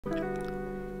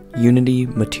Unity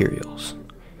materials.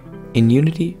 In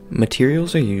Unity,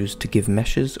 materials are used to give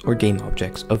meshes or game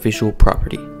objects a visual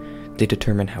property. They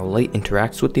determine how light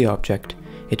interacts with the object,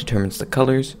 it determines the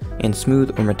colors, and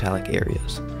smooth or metallic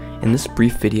areas. In this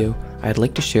brief video, I'd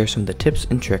like to share some of the tips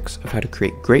and tricks of how to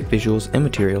create great visuals and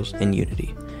materials in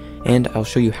Unity, and I'll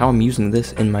show you how I'm using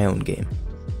this in my own game.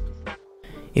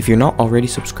 If you're not already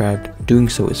subscribed, doing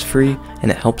so is free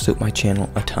and it helps out my channel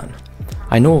a ton.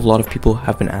 I know a lot of people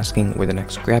have been asking where the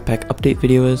next GradPack update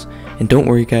video is, and don't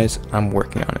worry guys, I'm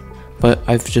working on it, but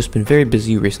I've just been very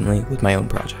busy recently with my own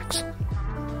projects.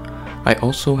 I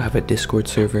also have a Discord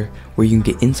server where you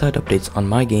can get inside updates on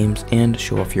my games and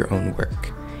show off your own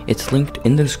work. It's linked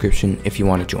in the description if you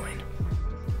want to join.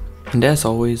 And as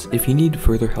always, if you need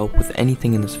further help with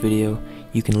anything in this video,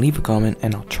 you can leave a comment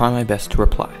and I'll try my best to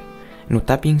reply. And with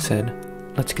that being said,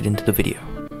 let's get into the video.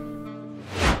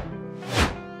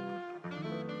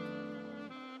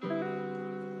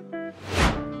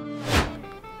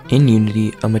 In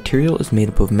Unity, a material is made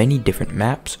up of many different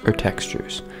maps or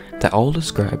textures that all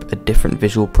describe a different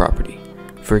visual property.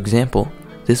 For example,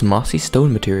 this mossy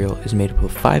stone material is made up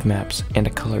of 5 maps and a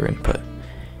color input.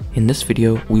 In this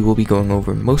video, we will be going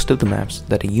over most of the maps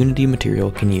that a Unity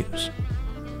material can use.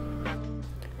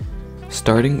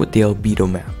 Starting with the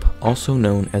albedo map, also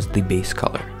known as the base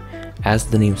color. As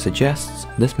the name suggests,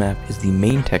 this map is the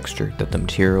main texture that the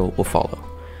material will follow.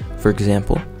 For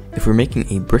example, if we're making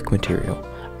a brick material,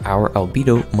 our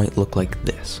albedo might look like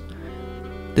this.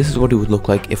 This is what it would look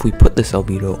like if we put this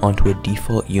albedo onto a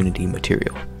default Unity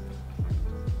material.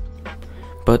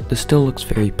 But this still looks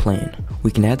very plain.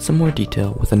 We can add some more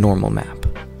detail with a normal map.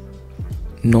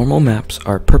 Normal maps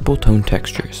are purple tone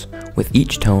textures, with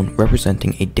each tone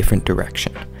representing a different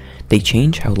direction. They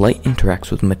change how light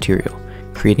interacts with the material,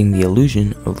 creating the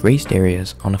illusion of raised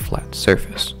areas on a flat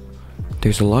surface.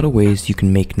 There's a lot of ways you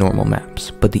can make normal maps,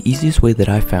 but the easiest way that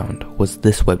I found was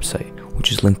this website,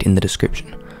 which is linked in the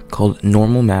description, called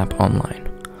Normal Map Online.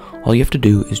 All you have to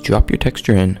do is drop your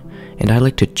texture in, and I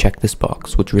like to check this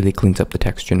box, which really cleans up the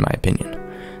texture in my opinion.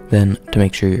 Then, to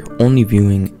make sure you're only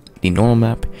viewing the normal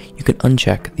map, you can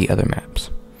uncheck the other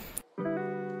maps.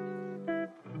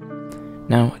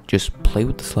 Now, just play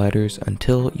with the sliders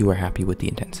until you are happy with the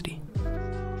intensity.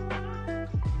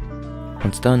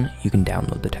 Once done, you can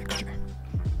download the texture.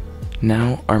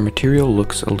 Now, our material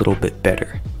looks a little bit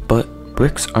better, but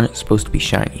bricks aren't supposed to be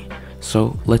shiny,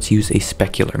 so let's use a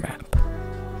specular map.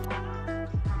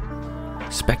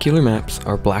 Specular maps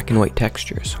are black and white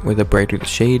textures, where the brighter the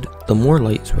shade, the more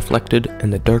light is reflected,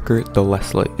 and the darker, the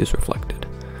less light is reflected.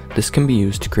 This can be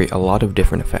used to create a lot of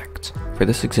different effects. For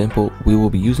this example, we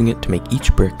will be using it to make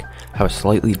each brick have a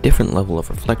slightly different level of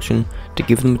reflection to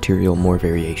give the material more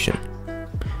variation.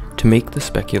 To make the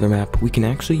specular map, we can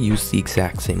actually use the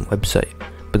exact same website,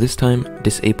 but this time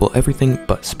disable everything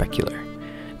but specular.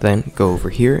 Then go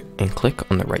over here and click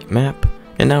on the right map,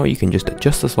 and now you can just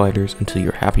adjust the sliders until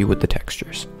you're happy with the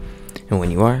textures. And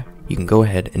when you are, you can go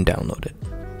ahead and download it.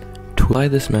 To apply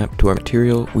this map to our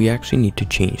material, we actually need to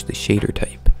change the shader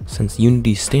type, since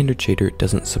Unity's standard shader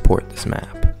doesn't support this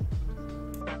map.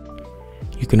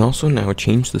 You can also now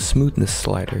change the smoothness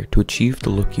slider to achieve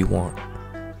the look you want.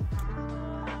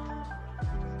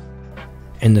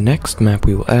 And the next map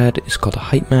we will add is called a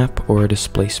height map or a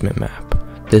displacement map.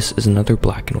 This is another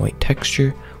black and white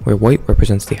texture, where white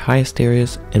represents the highest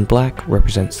areas and black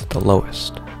represents the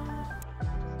lowest.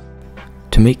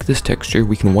 To make this texture,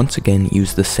 we can once again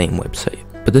use the same website,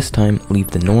 but this time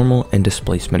leave the normal and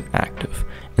displacement active,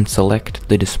 and select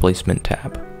the displacement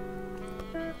tab.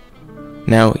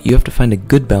 Now, you have to find a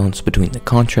good balance between the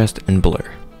contrast and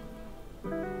blur.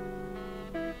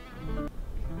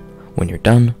 When you're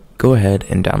done, go ahead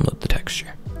and download the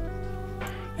texture.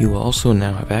 You will also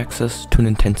now have access to an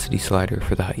intensity slider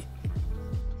for the height.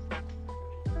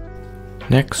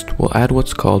 Next, we'll add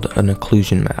what's called an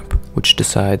occlusion map, which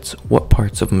decides what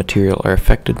parts of a material are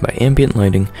affected by ambient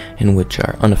lighting and which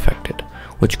are unaffected,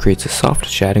 which creates a soft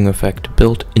shading effect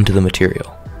built into the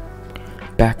material.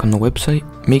 Back on the website,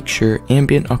 make sure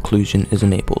ambient occlusion is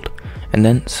enabled, and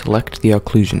then select the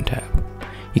occlusion tab.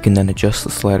 You can then adjust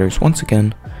the sliders once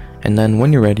again, and then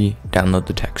when you're ready, download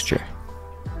the texture.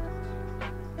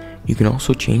 You can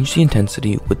also change the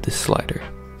intensity with this slider.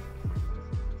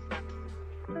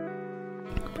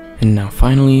 And now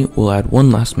finally, we'll add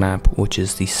one last map, which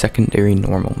is the secondary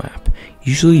normal map,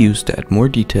 usually used to add more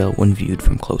detail when viewed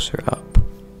from closer up.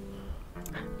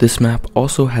 This map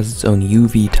also has its own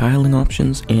UV tiling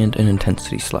options and an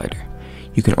intensity slider.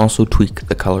 You can also tweak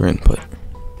the color input.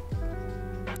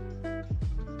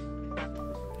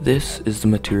 This is the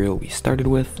material we started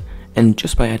with, and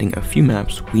just by adding a few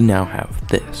maps, we now have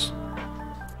this.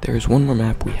 There is one more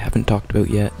map we haven't talked about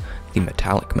yet, the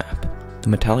metallic map. The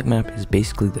metallic map is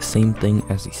basically the same thing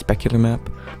as the specular map,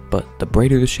 but the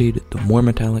brighter the shade, the more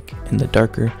metallic, and the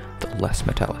darker, the less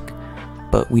metallic.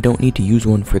 But we don't need to use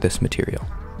one for this material.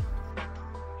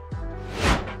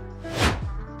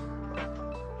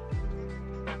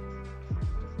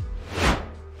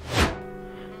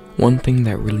 One thing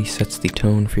that really sets the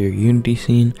tone for your Unity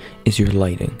scene is your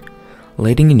lighting.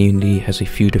 Lighting in Unity has a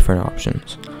few different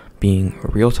options, being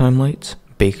real-time lights,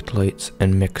 baked lights,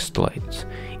 and mixed lights.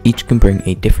 Each can bring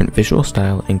a different visual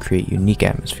style and create unique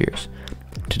atmospheres.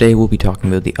 Today we'll be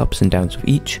talking about the ups and downs of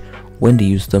each, when to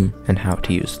use them, and how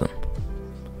to use them.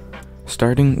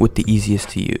 Starting with the easiest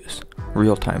to use,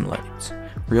 real-time lights.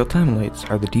 Real-time lights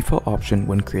are the default option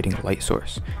when creating a light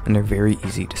source, and they're very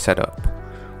easy to set up.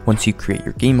 Once you create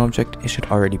your game object, it should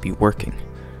already be working,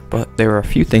 but there are a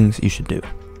few things you should do.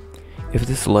 If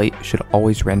this light should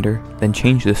always render, then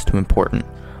change this to important.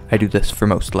 I do this for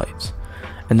most lights.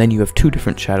 And then you have two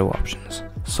different shadow options.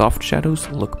 Soft shadows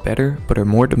look better, but are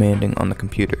more demanding on the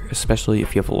computer, especially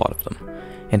if you have a lot of them.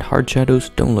 And hard shadows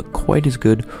don't look quite as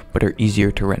good, but are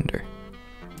easier to render.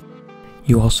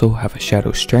 You also have a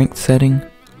shadow strength setting,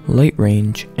 light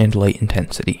range, and light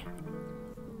intensity.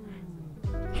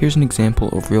 Here's an example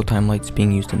of real-time lights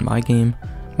being used in my game.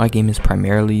 My game is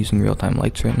primarily using real-time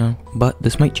lights right now, but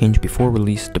this might change before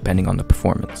release depending on the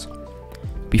performance.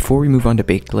 Before we move on to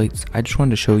baked lights, I just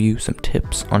wanted to show you some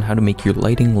tips on how to make your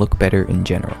lighting look better in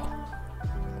general.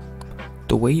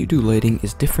 The way you do lighting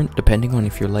is different depending on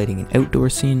if you're lighting an outdoor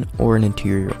scene or an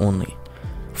interior only.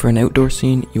 For an outdoor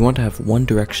scene, you want to have one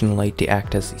directional light to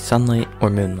act as the sunlight or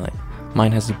moonlight.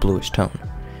 Mine has a bluish tone.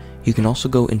 You can also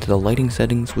go into the lighting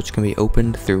settings, which can be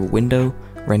opened through Window,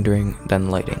 Rendering, then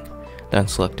Lighting. Then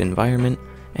select Environment,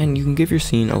 and you can give your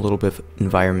scene a little bit of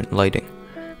environment lighting.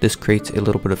 This creates a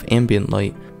little bit of ambient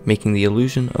light, making the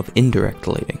illusion of indirect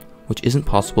lighting, which isn't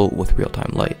possible with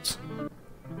real-time lights.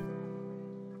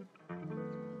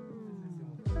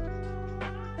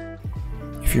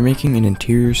 If you're making an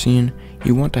interior scene,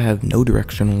 you want to have no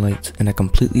directional lights, and a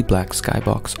completely black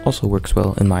skybox also works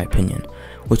well in my opinion,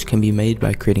 which can be made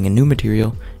by creating a new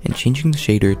material and changing the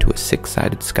shader to a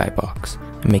 6-sided skybox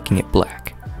and making it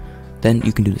black. Then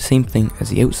you can do the same thing as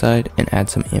the outside and add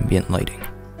some ambient lighting.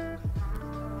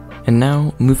 And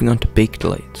now, moving on to baked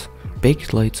lights.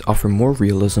 Baked lights offer more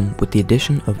realism with the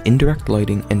addition of indirect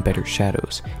lighting and better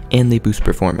shadows, and they boost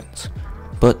performance.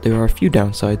 But there are a few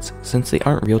downsides. Since they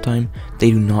aren't real-time,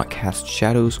 they do not cast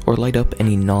shadows or light up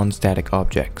any non-static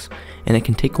objects, and it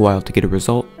can take a while to get a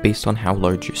result based on how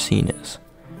large your scene is.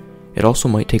 It also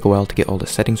might take a while to get all the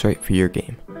settings right for your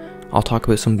game. I'll talk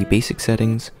about some of the basic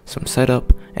settings, some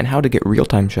setup, and how to get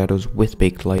real-time shadows with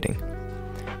baked lighting.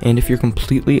 And if you're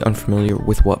completely unfamiliar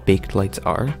with what baked lights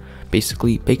are,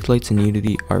 basically baked lights in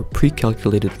Unity are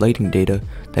pre-calculated lighting data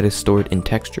that is stored in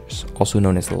textures, also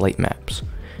known as light maps.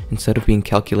 Instead of being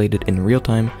calculated in real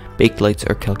time, baked lights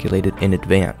are calculated in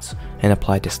advance and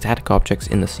applied to static objects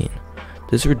in the scene.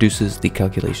 This reduces the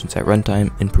calculations at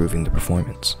runtime, improving the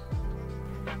performance.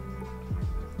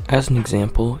 As an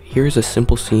example, here is a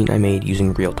simple scene I made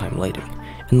using real-time lighting,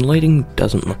 and the lighting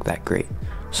doesn't look that great,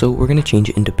 so we're going to change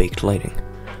it into baked lighting.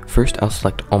 First, I'll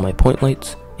select all my point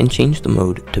lights and change the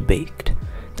mode to baked.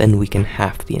 Then we can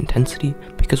half the intensity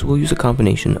because we'll use a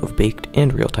combination of baked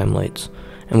and real-time lights,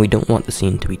 and we don't want the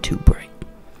scene to be too bright.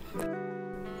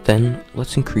 Then,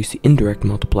 let's increase the indirect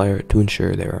multiplier to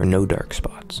ensure there are no dark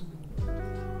spots.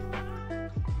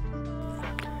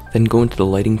 Then go into the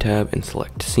lighting tab and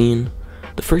select scene.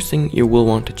 The first thing you will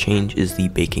want to change is the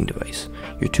baking device.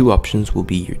 Your two options will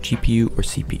be your GPU or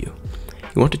CPU.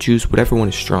 You want to choose whatever one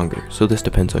is stronger, so this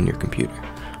depends on your computer.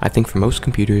 I think for most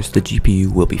computers, the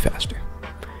GPU will be faster.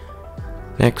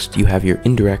 Next, you have your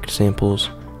indirect samples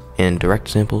and direct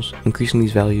samples. Increasing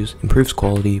these values improves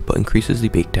quality but increases the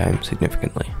bake time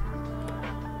significantly.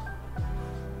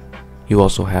 You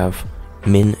also have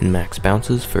min and max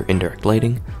bounces for indirect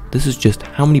lighting. This is just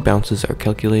how many bounces are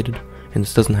calculated, and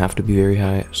this doesn't have to be very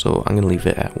high, so I'm going to leave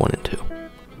it at 1 and 2.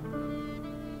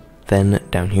 Then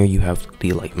down here you have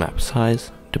the light map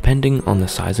size. Depending on the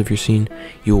size of your scene,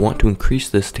 you will want to increase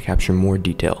this to capture more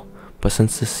detail, but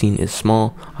since this scene is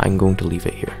small, I'm going to leave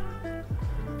it here.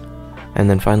 And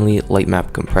then finally, light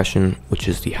map compression, which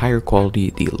is the higher quality,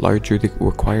 the larger the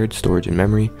required storage and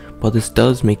memory, but this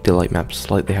does make the light map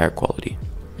slightly higher quality.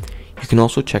 You can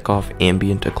also check off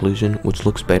ambient occlusion, which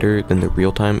looks better than the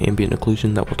real-time ambient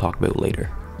occlusion that we'll talk about later.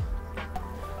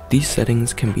 These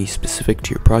settings can be specific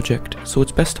to your project, so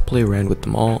it's best to play around with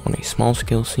them all on a small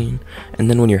scale scene, and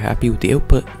then when you're happy with the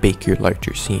output, bake your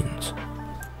larger scenes.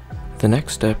 The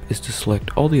next step is to select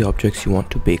all the objects you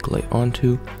want to bake light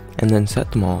onto, and then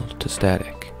set them all to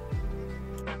static.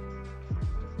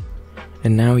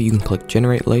 And now you can click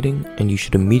Generate Lighting, and you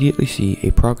should immediately see a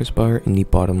progress bar in the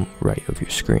bottom right of your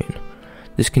screen.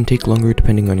 This can take longer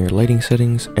depending on your lighting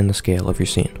settings and the scale of your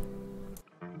scene.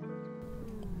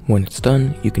 When it's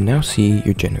done, you can now see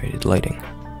your generated lighting.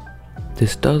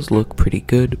 This does look pretty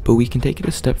good, but we can take it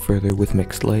a step further with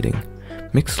mixed lighting.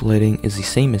 Mixed lighting is the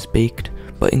same as baked,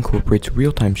 but incorporates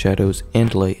real-time shadows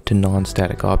and light to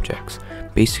non-static objects,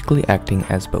 basically acting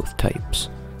as both types.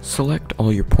 Select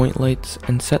all your point lights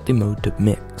and set the mode to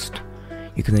mixed.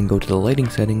 You can then go to the lighting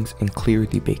settings and clear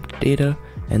the baked data,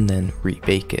 and then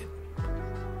rebake it.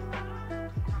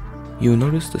 You'll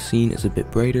notice the scene is a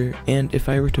bit brighter, and if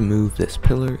I were to move this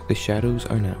pillar, the shadows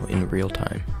are now in real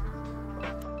time.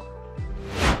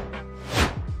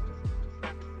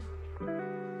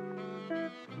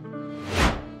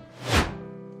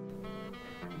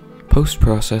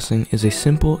 Post-processing is a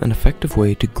simple and effective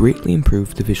way to greatly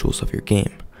improve the visuals of your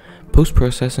game.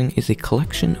 Post-processing is a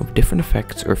collection of different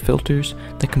effects or filters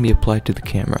that can be applied to the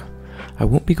camera. I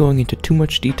won't be going into too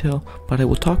much detail, but I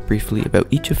will talk briefly about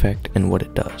each effect and what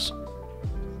it does.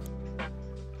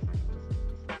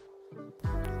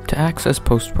 To access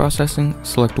post-processing,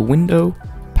 select Window,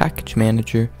 Package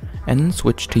Manager, and then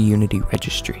switch to Unity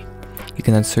Registry. You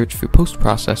can then search for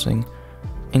post-processing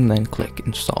and then click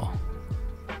Install.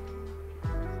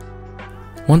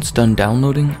 Once done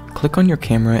downloading, click on your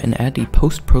camera and add the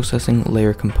post-processing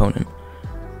layer component.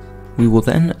 We will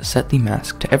then set the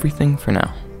mask to everything for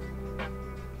now.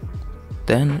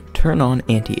 Then turn on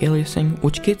anti-aliasing,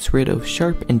 which gets rid of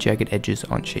sharp and jagged edges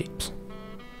on shapes.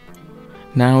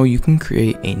 Now you can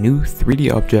create a new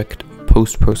 3D object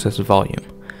post-process volume.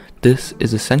 This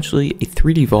is essentially a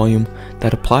 3D volume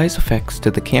that applies effects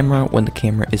to the camera when the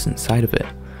camera is inside of it.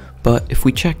 But if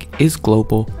we check is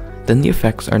global, then the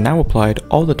effects are now applied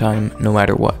all the time, no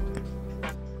matter what.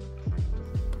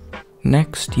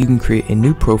 Next, you can create a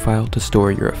new profile to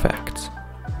store your effects.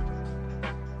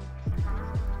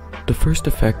 The first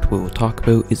effect we will talk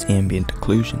about is ambient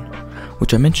occlusion,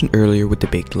 which I mentioned earlier with the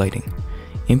baked lighting.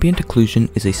 Ambient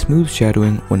occlusion is a smooth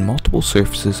shadowing when multiple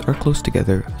surfaces are close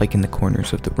together, like in the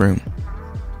corners of the room.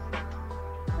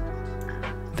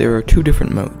 There are two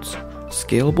different modes: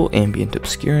 Scalable Ambient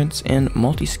Obscurance and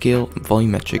Multi-Scale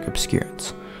Volumetric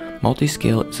Obscurance.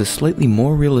 Multi-scale is a slightly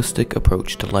more realistic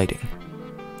approach to lighting.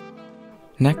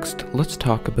 Next, let's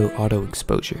talk about auto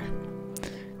exposure.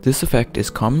 This effect is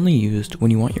commonly used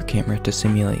when you want your camera to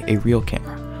simulate a real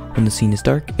camera. When the scene is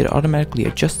dark, it automatically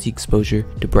adjusts the exposure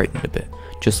to brighten it a bit,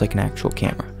 just like an actual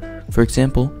camera. For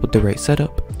example, with the right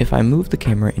setup, if I move the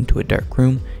camera into a dark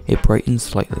room, it brightens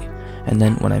slightly, and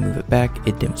then when I move it back,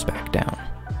 it dims back down.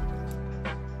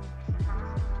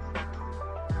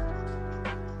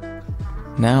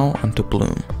 Now onto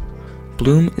bloom.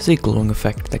 Bloom is a glowing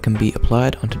effect that can be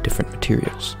applied onto different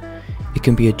materials. It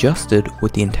can be adjusted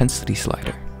with the intensity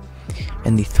slider,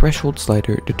 and the threshold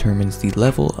slider determines the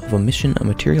level of emission a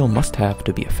material must have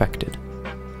to be affected.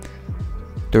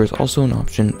 There is also an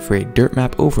option for a dirt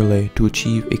map overlay to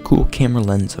achieve a cool camera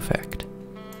lens effect.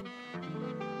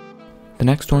 The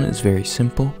next one is very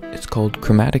simple. It's called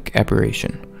chromatic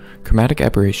aberration. Chromatic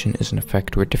aberration is an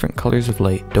effect where different colors of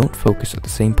light don't focus at the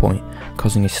same point,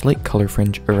 causing a slight color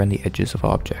fringe around the edges of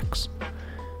objects.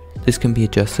 This can be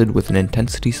adjusted with an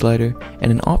intensity slider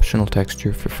and an optional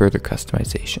texture for further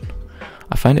customization.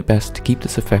 I find it best to keep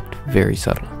this effect very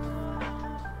subtle.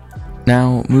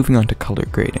 Now, moving on to color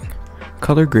grading.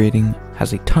 Color grading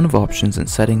has a ton of options and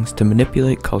settings to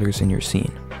manipulate colors in your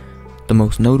scene. The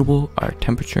most notable are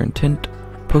temperature and tint,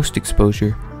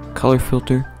 post-exposure, color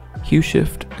filter, hue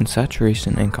shift, and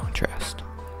saturation and contrast.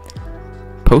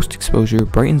 Post-exposure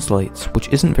brightens lights, which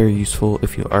isn't very useful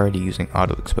if you're already using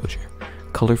auto exposure.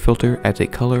 Color filter adds a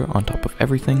color on top of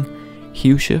everything.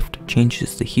 Hue shift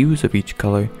changes the hues of each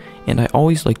color, and I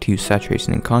always like to use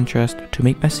saturation and contrast to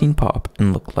make my scene pop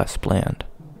and look less bland.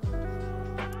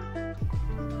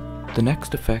 The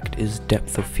next effect is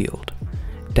depth of field.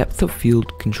 Depth of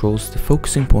field controls the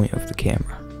focusing point of the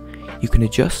camera. You can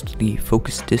adjust the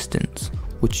focus distance,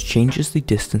 which changes the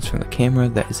distance from the camera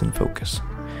that is in focus.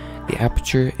 The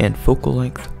aperture and focal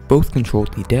length both control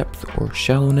the depth or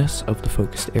shallowness of the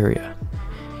focused area.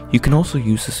 You can also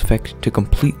use this effect to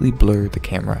completely blur the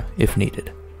camera if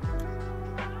needed.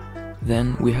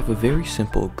 Then we have a very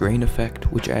simple grain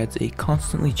effect, which adds a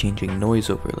constantly changing noise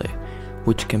overlay,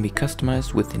 which can be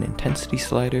customized with an intensity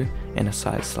slider and a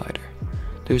size slider.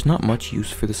 There's not much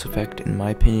use for this effect in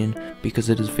my opinion, because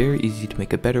it is very easy to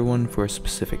make a better one for a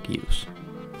specific use.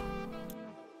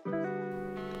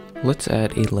 Let's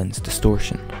add a lens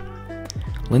distortion.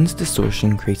 Lens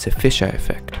distortion creates a fisheye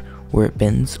effect, where it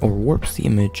bends or warps the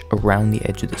image around the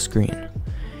edge of the screen.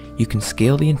 You can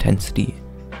scale the intensity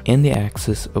and the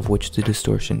axis of which the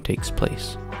distortion takes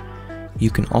place. You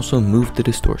can also move the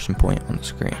distortion point on the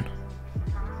screen.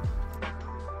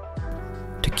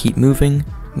 To keep moving,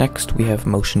 next we have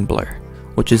motion blur,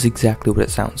 which is exactly what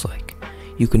it sounds like.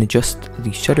 You can adjust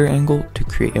the shutter angle to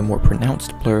create a more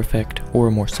pronounced blur effect or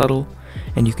a more subtle,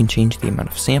 and you can change the amount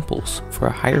of samples for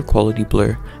a higher quality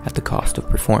blur at the cost of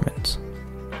performance.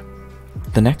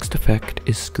 The next effect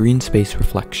is screen space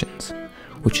reflections,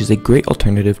 which is a great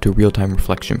alternative to real-time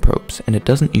reflection probes, and it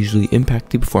doesn't usually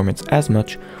impact the performance as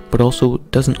much, but also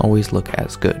doesn't always look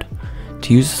as good.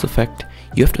 To use this effect,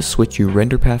 you have to switch your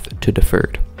render path to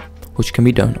deferred, which can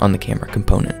be done on the camera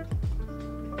component.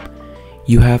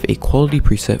 You have a quality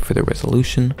preset for the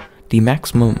resolution. The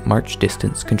maximum march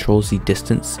distance controls the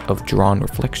distance of drawn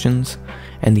reflections,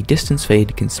 and the distance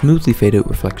fade can smoothly fade out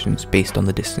reflections based on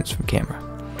the distance from camera.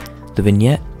 The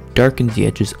vignette darkens the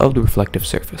edges of the reflective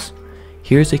surface.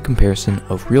 Here's a comparison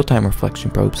of real-time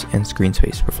reflection probes and screen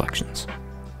space reflections.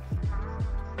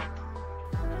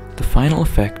 The final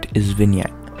effect is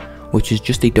vignette, which is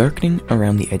just a darkening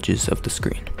around the edges of the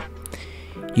screen.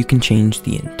 You can change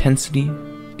the intensity,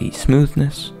 the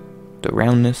smoothness, the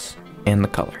roundness, and the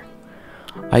color.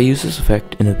 I use this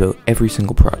effect in about every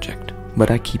single project,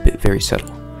 but I keep it very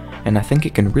subtle, and I think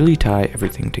it can really tie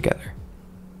everything together.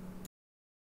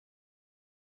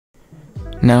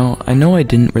 Now, I know I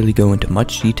didn't really go into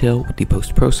much detail with the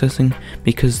post-processing,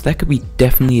 because that could be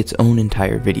definitely its own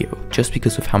entire video, just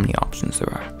because of how many options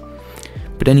there are.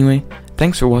 But anyway,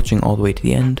 thanks for watching all the way to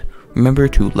the end. Remember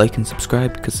to like and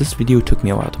subscribe, because this video took me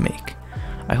a while to make.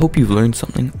 I hope you've learned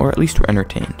something, or at least were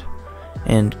entertained.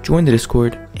 And join the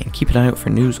Discord, and keep an eye out for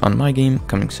news on my game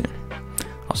coming soon.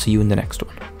 I'll see you in the next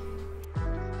one.